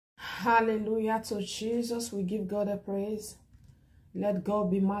Hallelujah to Jesus. We give God a praise. Let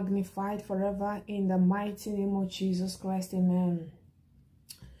God be magnified forever in the mighty name of Jesus Christ. Amen.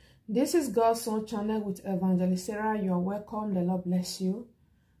 This is God's Son channel with Evangelist Sarah. You are welcome. The Lord bless you.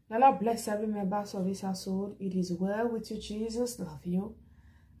 The Lord bless every member of His household. It is well with you. Jesus love you.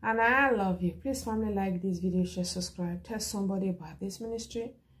 And I love you. Please family, like this video, share, subscribe. Tell somebody about this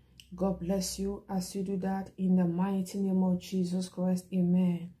ministry. God bless you as you do that in the mighty name of Jesus Christ.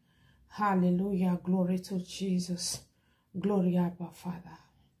 Amen. Hallelujah. Glory to Jesus. Glory, Abba Father.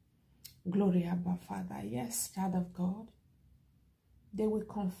 Glory, Abba Father. Yes, child of God. They will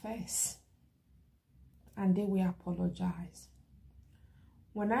confess and they will apologize.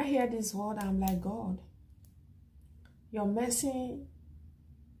 When I hear this word, I'm like, God, your mercy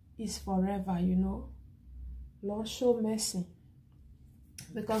is forever, you know. Lord, show mercy.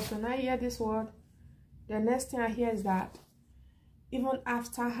 Because when I hear this word, the next thing I hear is that even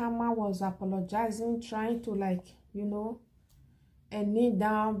after Haman was apologizing, trying to and kneel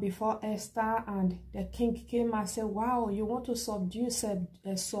down before Esther, and the king came and said, wow, you want to subdue, is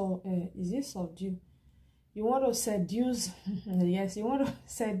it subdue? You want to seduce, yes, you want to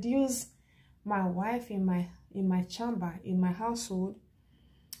seduce my wife in my chamber, in my household.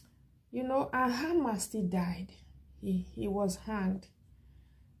 You know, and Haman still died. He was hanged.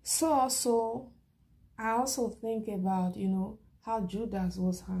 So I also think about, how Judas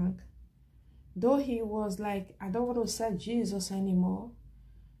was hung. Though he was like, I don't want to serve Jesus anymore.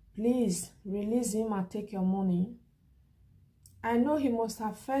 Please release him and take your money. I know he must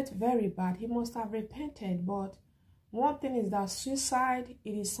have felt very bad. He must have repented. But one thing is that suicide,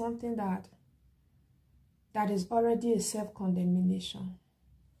 it is something that is already a self-condemnation.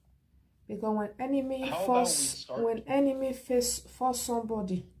 Because when enemy force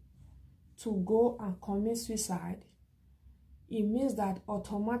somebody to go and commit suicide, it means that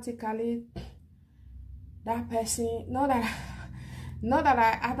automatically that person, not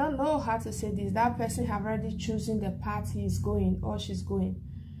that I don't know how to say this, that person have already chosen the path he is going or she's going.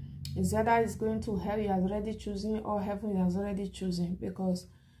 Is either he's going to hell, he has already chosen, or heaven, he has already chosen. Because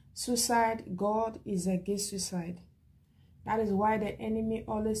suicide, God is against suicide. That is why the enemy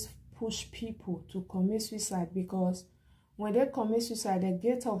always push people to commit suicide, because when they commit suicide, the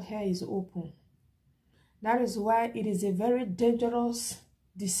gate of hell is open. That is why it is a very dangerous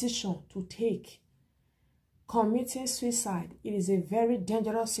decision to take. Committing suicide, it is a very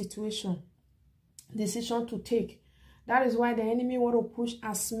dangerous decision to take. That is why the enemy want to push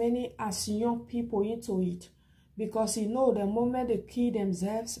as many as young people into it, because he know the moment they kill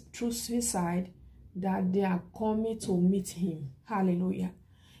themselves through suicide, that they are coming to meet him. Hallelujah.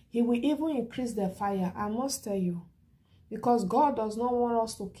 He will even increase the fire. I must tell you, because God does not want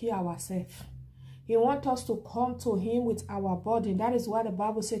us to kill ourselves. He wants us to come to him with our body. That is why the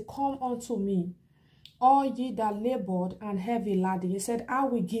Bible says, come unto me, all ye that labored and heavy laden. He said, I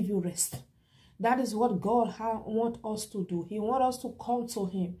will give you rest. That is what God wants us to do. He wants us to come to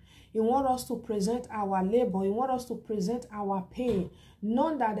him. He wants us to present our labor. He wants us to present our pain.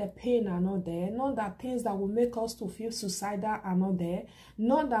 Not that the pain are not there. Not that things that will make us to feel suicidal are not there.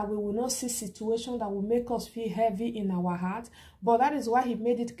 Not that we will not see situations that will make us feel heavy in our heart. But that is why he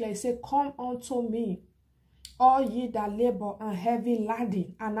made it clear. He said, come unto me, all ye that labor and heavy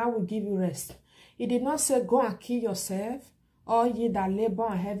laden, and I will give you rest. He did not say, go and kill yourself, all ye that labor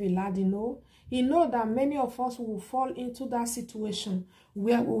and heavy laden. No. He knows that many of us will fall into that situation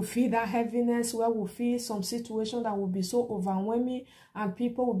where we'll feel that heaviness, where we'll feel some situation that will be so overwhelming, and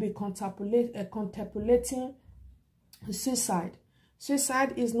people will be contemplating suicide.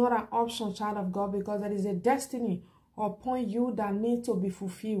 Suicide is not an option, child of God, because there is a destiny upon you that needs to be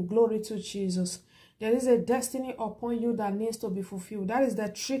fulfilled. Glory to Jesus. There is a destiny upon you that needs to be fulfilled. That is the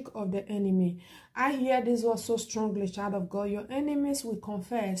trick of the enemy. I hear this word so strongly, child of God. Your enemies will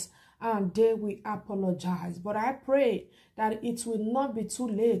confess and they will apologize. But I pray that it will not be too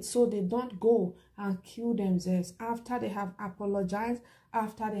late, so they don't go and kill themselves after they have apologized,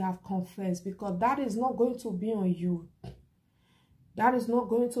 after they have confessed, because that is not going to be on you. That is not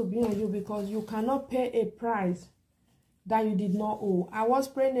going to be on you, because you cannot pay a price that you did not owe. I was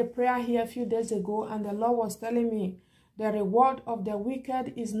praying a prayer here a few days ago, and the Lord was telling me the reward of the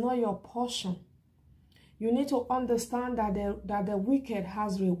wicked is not your portion. You need to understand that the wicked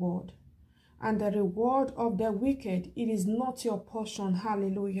has reward. And the reward of the wicked, it is not your portion.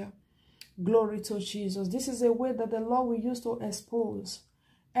 Hallelujah. Glory to Jesus. This is a way that the Lord will use to expose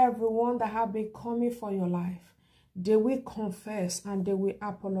everyone that have been coming for your life. They will confess and they will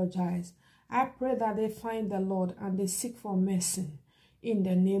apologize. I pray that they find the Lord and they seek for mercy. In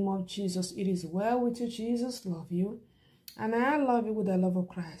the name of Jesus. It is well with you. Jesus love you. And I love you with the love of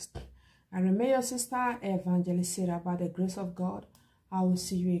Christ. I remain your sister, Evangelist Sarah. By the grace of God, I will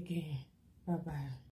see you again. Bye-bye.